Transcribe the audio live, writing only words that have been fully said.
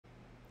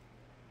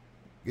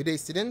Good day,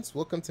 students.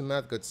 Welcome to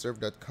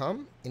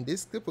Mathgotserved.com. In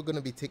this clip, we're going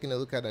to be taking a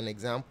look at an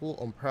example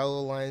on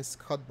parallel lines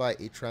cut by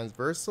a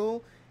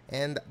transversal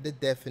and the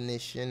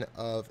definition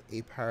of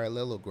a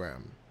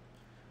parallelogram.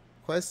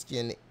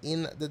 Question: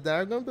 in the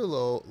diagram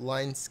below,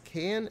 lines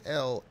K and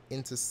L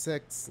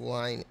intersects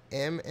line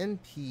M and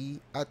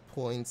P at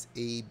points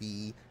A,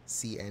 B,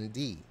 C, and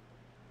D.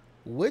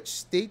 Which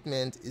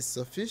statement is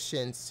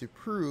sufficient to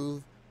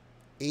prove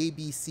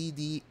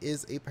ABCD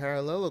is a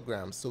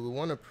parallelogram? So we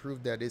want to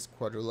prove that it's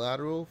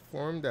quadrilateral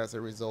formed as a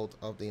result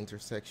of the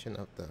intersection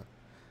of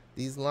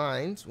these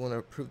lines. We want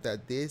to prove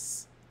that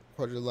this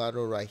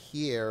quadrilateral right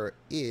here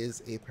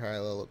is a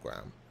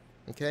parallelogram.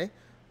 Okay,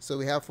 so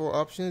we have four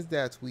options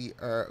that we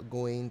are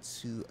going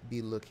to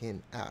be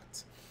looking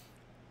at.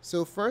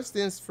 So first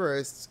things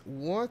first,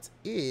 what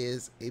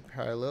is a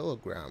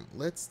parallelogram?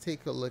 Let's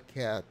take a look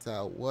at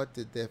what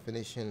the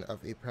definition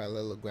of a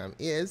parallelogram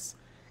is.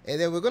 And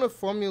then we're going to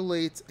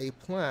formulate a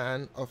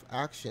plan of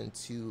action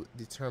to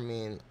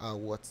determine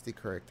what the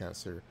correct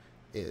answer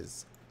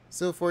is.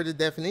 So for the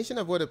definition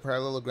of what a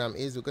parallelogram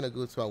is, we're going to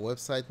go to our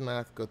website,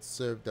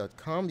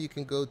 Mathgotserved.com. You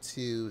can go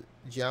to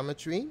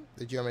geometry,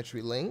 the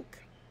geometry link.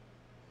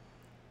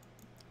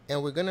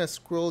 And we're going to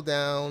scroll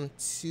down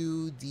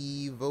to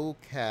the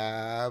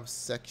vocab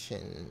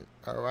section.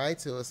 All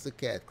right, so let's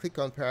click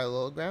on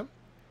parallelogram,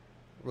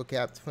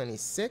 vocab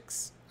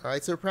 26. All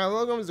right, so a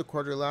parallelogram is a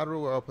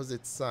quadrilateral where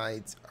opposite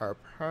sides are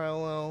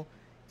parallel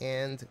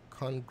and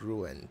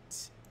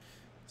congruent.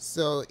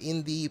 So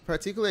in the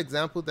particular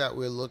example that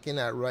we're looking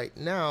at right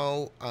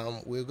now,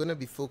 we're going to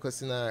be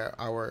focusing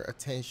our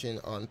attention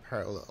on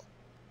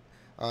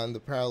the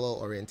parallel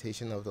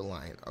orientation of the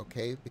line,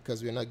 okay,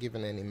 because we're not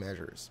given any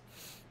measures.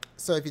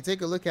 So if you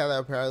take a look at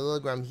our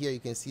parallelogram here, you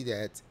can see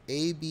that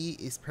AB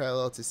is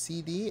parallel to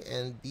CD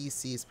and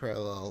BC is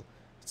parallel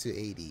to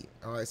AD.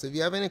 Alright, so if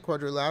you have any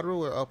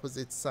quadrilateral where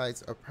opposite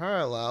sides are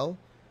parallel,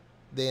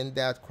 then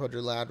that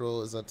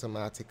quadrilateral is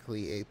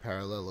automatically a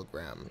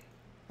parallelogram.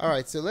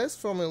 Alright, so let's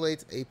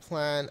formulate a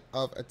plan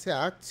of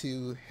attack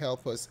to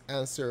help us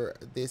answer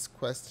this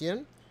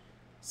question.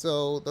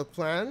 So the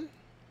plan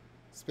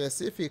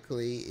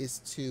specifically is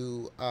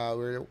to,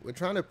 we're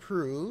trying to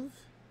prove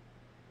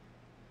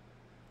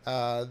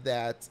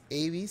that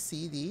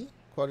ABCD,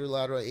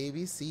 quadrilateral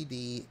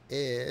ABCD,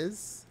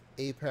 is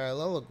a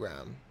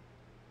parallelogram.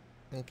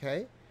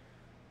 Okay,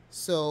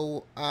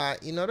 so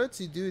in order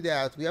to do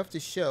that, we have to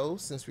show,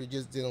 since we're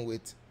just dealing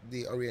with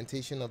the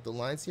orientation of the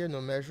lines here, no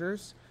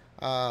measures,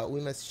 we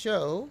must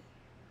show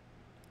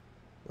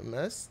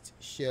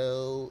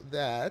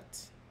that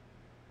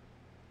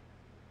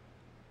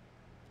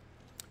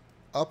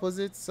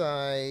opposite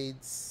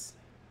sides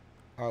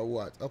are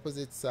what?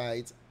 Opposite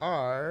sides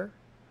are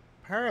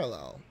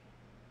parallel.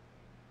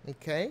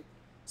 Okay,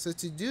 so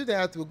to do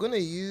that, we're going to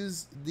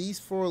use these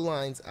four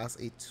lines as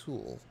a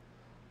tool.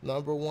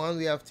 Number one,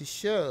 we have to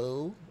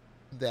show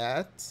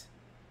that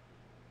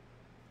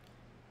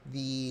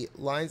the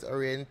lines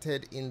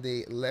oriented in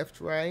the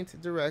left-right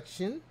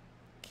direction,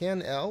 K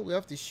and L, we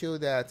have to show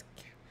that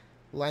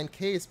line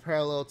K is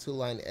parallel to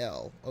line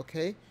L,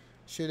 okay?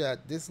 Show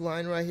that this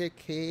line right here,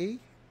 K,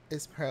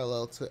 is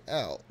parallel to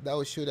L. That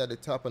will show that the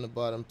top and the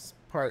bottom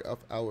part of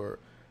our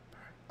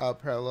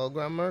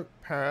parallelogram are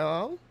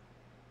parallel,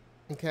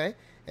 okay?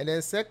 And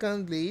then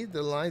secondly,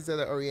 the lines that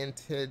are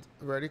oriented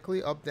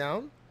vertically up,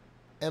 down,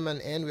 M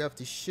and N, we also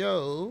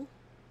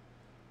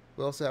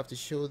have to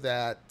show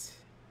that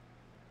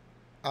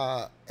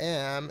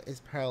M is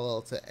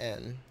parallel to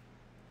N.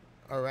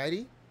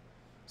 Alrighty,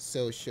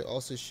 so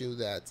also show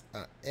that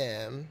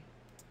M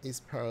is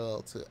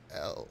parallel to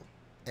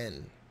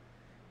N.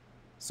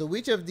 So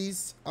which of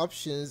these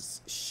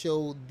options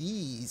show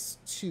these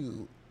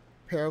two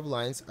pair of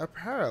lines are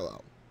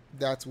parallel?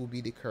 That will be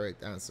the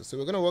correct answer. So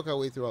we're going to work our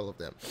way through all of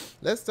them.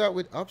 Let's start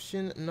with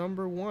option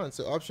number one.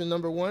 So option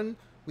number one,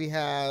 we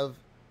have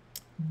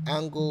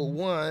angle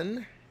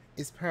 1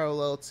 is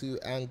parallel to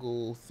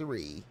angle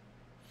 3.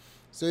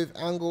 So if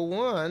angle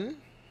 1,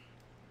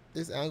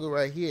 this angle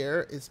right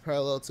here, is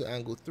parallel to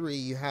angle 3,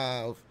 you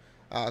have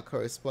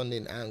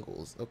corresponding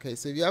angles. Okay,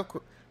 so if you have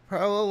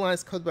parallel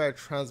lines cut by a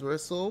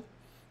transversal,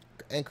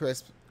 and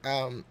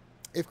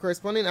if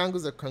corresponding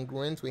angles are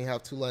congruent, when you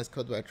have two lines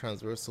cut by a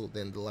transversal,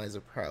 then the lines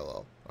are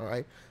parallel. All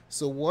right,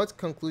 so what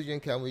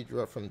conclusion can we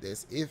draw from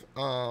this? If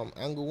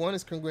angle 1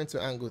 is congruent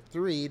to angle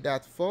 3,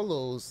 that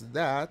follows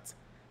that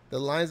the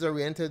lines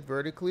oriented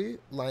vertically,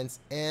 lines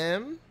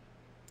M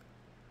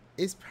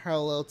is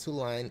parallel to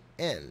line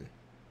N.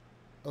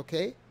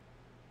 Okay,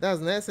 that's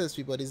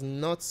necessary, but it's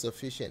not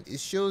sufficient. It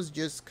shows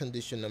just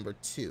condition number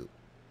 2.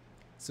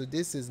 So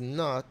this is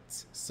not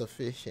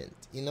sufficient.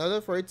 In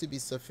order for it to be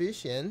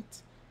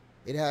sufficient,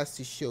 it has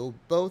to show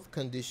both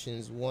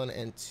conditions 1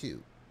 and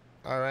 2.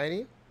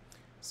 Alrighty,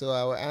 so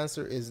our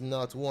answer is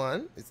not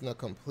 1. It's not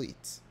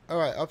complete.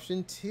 Alright,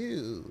 option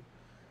 2.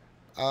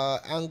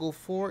 Angle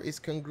 4 is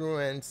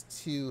congruent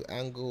to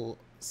angle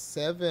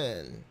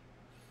 7.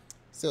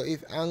 So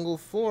if angle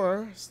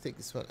 4, let's take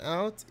this one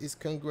out, is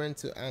congruent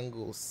to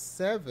angle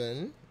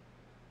 7,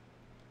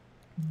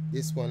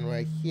 this one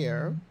right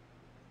here,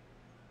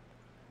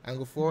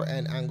 angle 4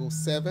 and angle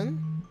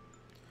 7.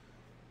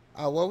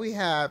 What we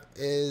have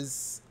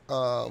is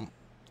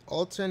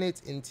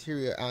alternate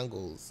interior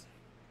angles.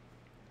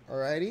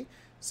 Alrighty,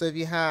 so if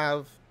you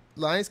have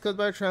lines cut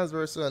by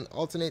transversal and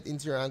alternate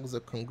interior angles are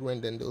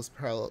congruent, then those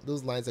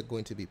lines are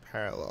going to be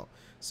parallel.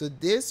 So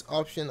this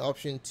option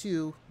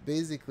 2,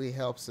 basically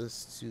helps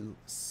us to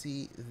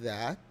see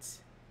that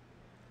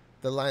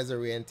the lines are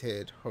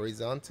oriented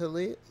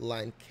horizontally,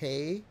 line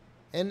K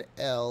and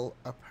L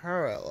are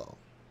parallel.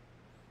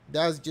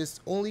 That's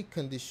just only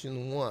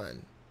condition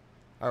 1.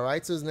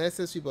 Alright, so it's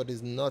necessary but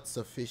is not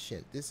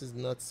sufficient. This is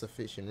not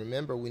sufficient.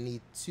 Remember, we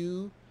need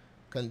 2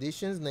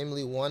 conditions,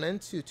 namely 1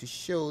 and 2, to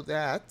show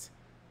that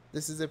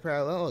this is a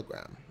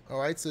parallelogram.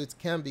 Alright, so it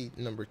can be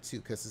number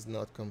 2 because it's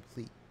not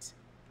complete.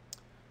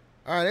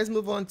 Alright, let's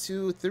move on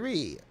to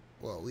 3.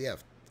 Well, we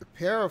have a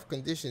pair of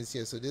conditions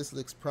here, so this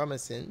looks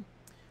promising.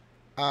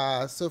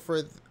 So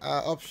for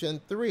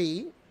option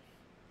 3,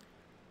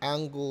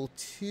 angle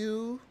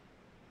 2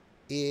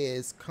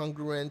 is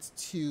congruent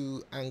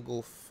to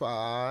angle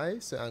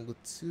 5. So angle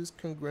 2 is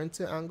congruent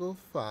to angle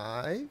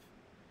 5.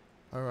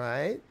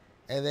 Alright,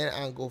 and then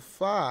angle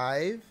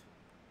 5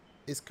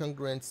 is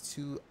congruent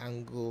to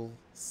angle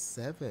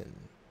 7.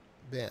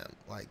 Bam,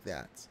 like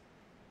that.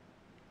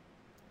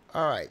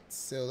 Alright,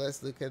 so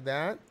let's look at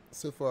that.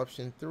 So for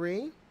option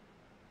 3,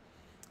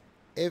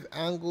 if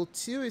angle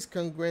 2 is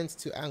congruent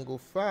to angle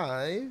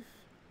 5,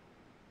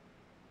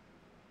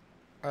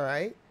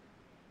 alright,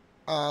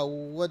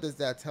 what does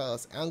that tell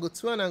us? Angle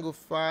 2 and angle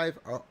 5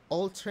 are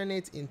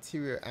alternate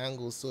interior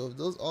angles. So if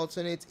those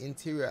alternate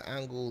interior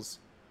angles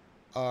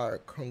are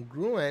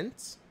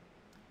congruent,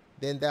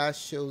 then that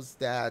shows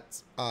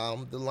that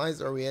the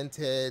lines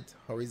oriented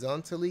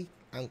horizontally,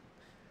 and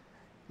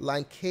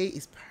line K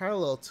is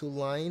parallel to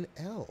line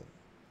L.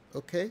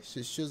 Okay,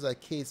 so it shows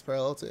that K is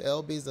parallel to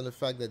L based on the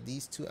fact that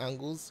these 2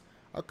 angles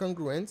are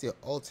congruent. They're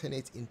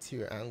alternate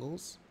interior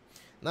angles.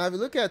 Now, if you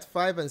look at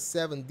 5 and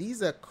 7,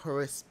 these are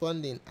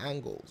corresponding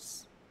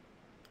angles,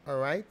 all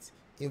right,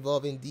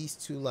 involving these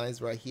 2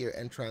 lines right here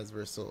and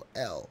transversal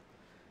L.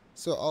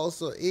 So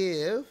also,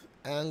 if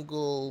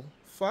angle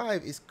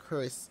 5 is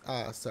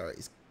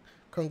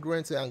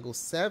congruent to angle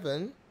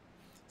 7,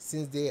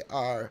 since they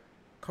are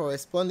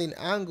corresponding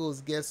angles,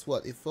 guess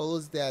what? It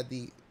follows that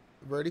the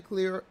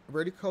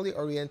vertically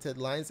oriented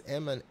lines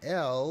M and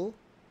L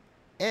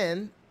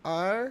N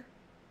are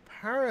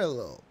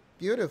parallel.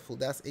 Beautiful.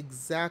 That's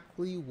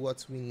exactly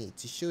what we need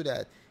to show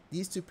that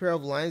these 2 pair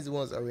of lines, the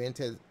ones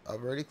oriented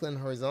vertically and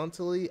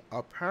horizontally,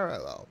 are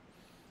parallel.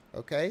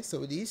 Okay, so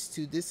with these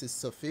 2, this is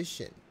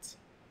sufficient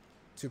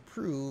to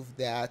prove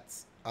that.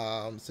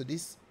 So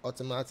this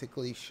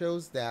automatically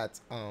shows that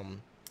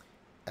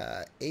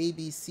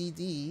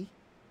ABCD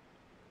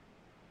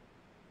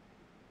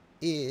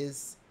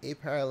is a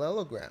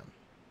parallelogram,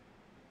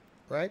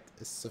 right?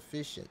 A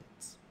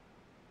sufficient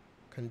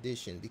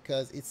condition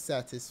because it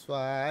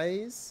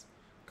satisfies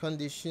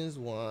conditions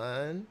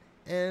 1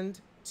 and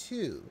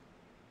 2.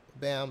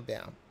 Bam,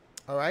 bam.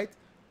 All right.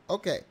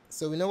 Okay,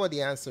 so we know what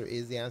the answer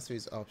is. The answer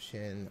is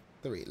option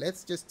 3.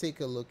 Let's just take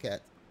a look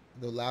at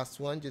the last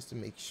one just to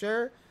make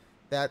sure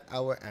that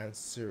our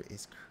answer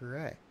is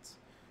correct.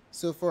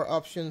 So for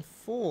option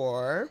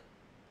 4,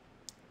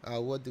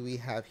 what do we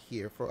have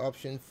here? For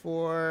option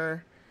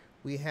 4,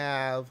 we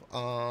have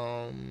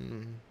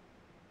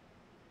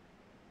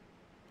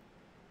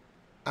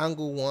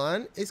angle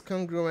 1 is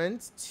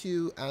congruent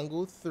to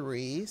angle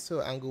 3.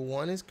 So angle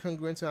 1 is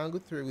congruent to angle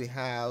 3. We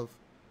have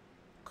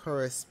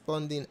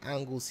corresponding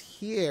angles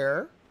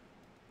here.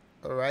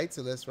 All right,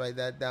 so let's write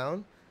that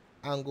down.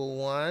 Angle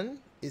 1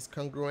 is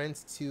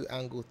congruent to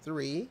angle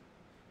 3.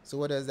 So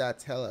what does that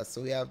tell us?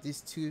 So we have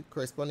these 2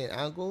 corresponding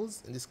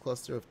angles in this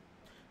cluster of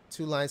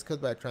 2 lines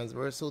cut by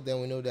transversal.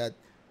 Then we know that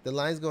the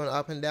lines going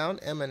up and down,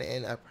 M and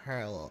N, are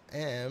parallel.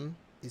 M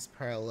is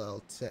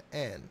parallel to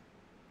N.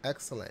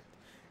 Excellent.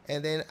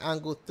 And then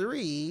angle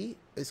 3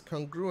 is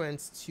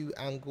congruent to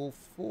angle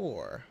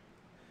 4.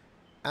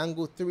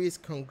 Angle 3 is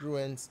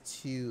congruent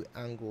to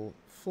angle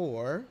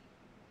 4.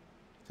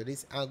 So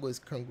this angle is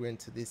congruent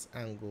to this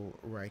angle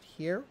right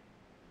here.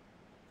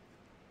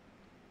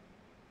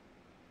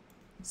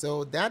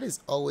 So that is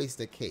always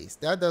the case.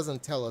 That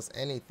doesn't tell us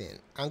anything.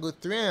 Angle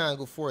 3 and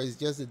angle 4 is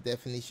just a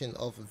definition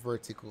of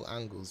vertical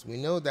angles. We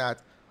know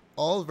that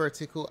all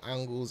vertical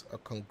angles are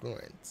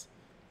congruent.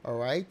 All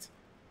right?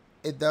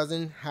 It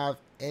doesn't have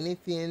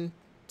anything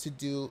to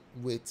do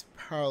with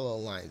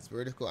parallel lines.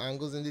 Vertical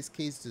angles in this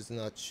case does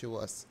not show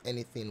us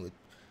anything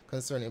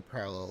concerning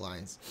parallel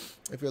lines.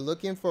 If you're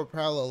looking for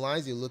parallel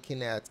lines, you're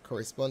looking at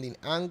corresponding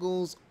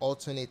angles,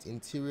 alternate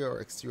interior or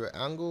exterior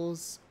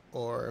angles,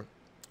 or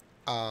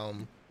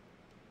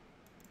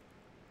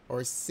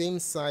same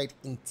side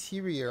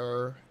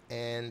interior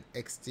and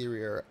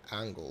exterior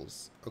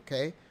angles.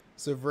 Okay,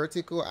 so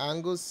vertical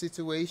angles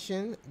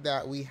situation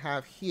that we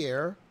have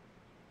here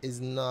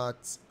is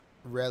not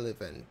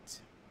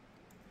relevant.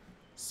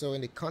 So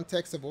in the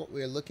context of what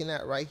we're looking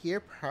at right here,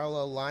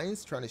 parallel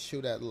lines, trying to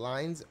show that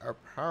lines are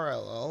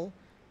parallel,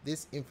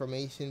 this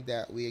information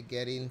that we are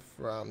getting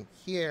from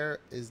here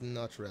is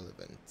not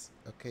relevant.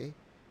 Okay,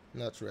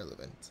 not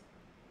relevant.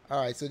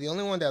 All right, so the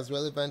only one that's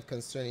relevant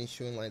concerning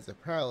showing lines are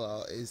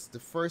parallel is the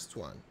first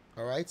one.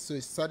 All right, so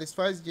it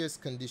satisfies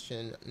just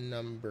condition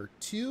number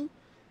 2.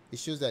 It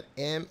shows that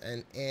M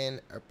and N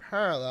are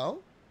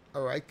parallel.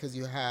 All right, because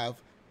you have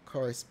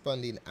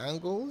corresponding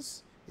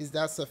angles. Is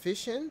that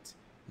sufficient?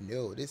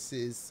 No, this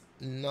is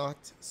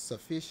not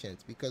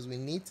sufficient because we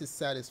need to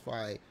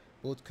satisfy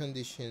both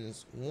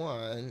conditions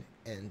 1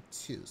 and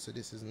 2. So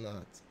this is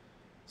not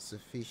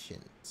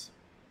sufficient.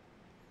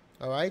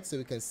 All right, so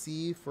we can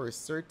see for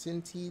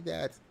certainty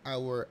that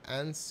our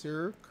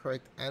answer,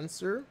 correct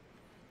answer,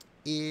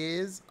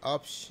 is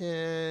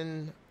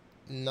option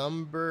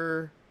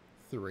number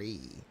 3.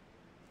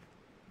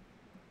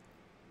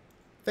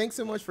 Thanks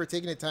so much for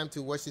taking the time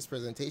to watch this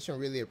presentation.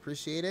 Really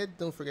appreciate it.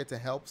 Don't forget to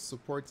help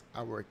support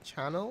our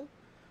channel.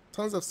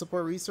 Tons of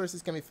support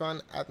resources can be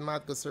found at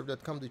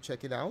mathgotserved.com to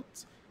check it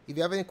out. If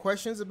you have any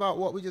questions about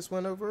what we just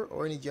went over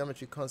or any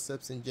geometry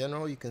concepts in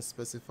general, you can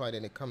specify it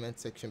in the comment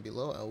section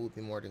below and we'll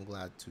be more than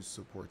glad to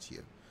support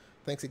you.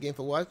 Thanks again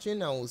for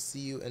watching and we'll see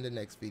you in the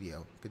next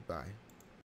video. Goodbye.